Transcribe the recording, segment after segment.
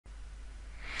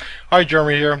Hi,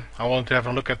 Jeremy here. I wanted to have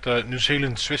a look at the New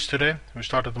Zealand Swiss today. We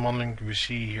started the modeling. We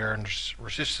see here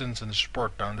resistance and the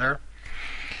support down there.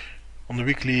 On the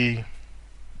weekly,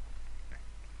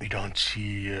 we don't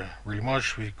see really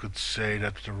much. We could say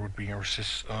that there would be a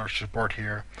support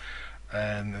here,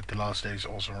 and at the last days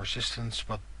also a resistance,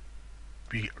 but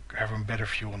we have a better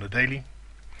view on the daily.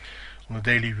 On the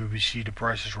daily, we see the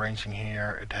prices ranging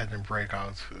here. It had a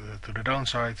breakout to the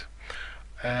downside.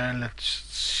 And let's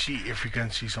see if we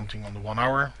can see something on the 1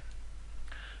 hour.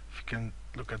 If you can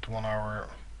look at the 1 hour,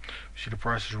 we see the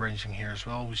prices ranging here as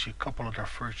well. We see a couple of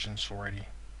divergences already.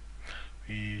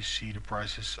 We see the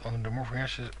prices on the moving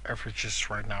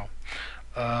averages right now.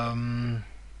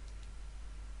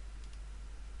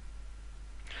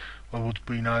 What would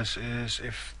be nice is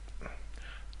if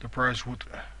the price would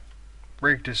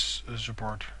break this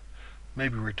support,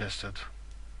 maybe retest it,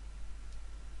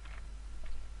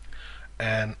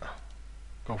 and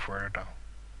go further down.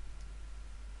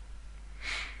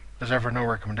 As ever, no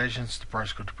recommendations. The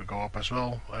price could go up as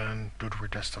well and do the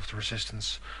retest of the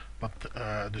resistance, but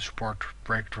the support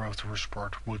breakthrough of the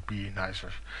support would be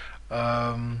nicer.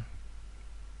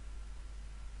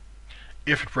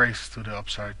 If it breaks to the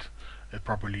upside, it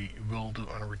probably will do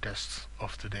a retest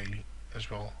of the daily as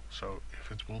well. So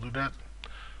if it will do that,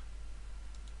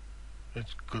 it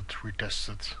could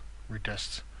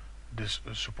retest this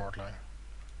support line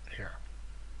here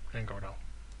and go down.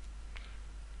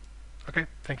 Okay,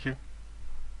 thank you.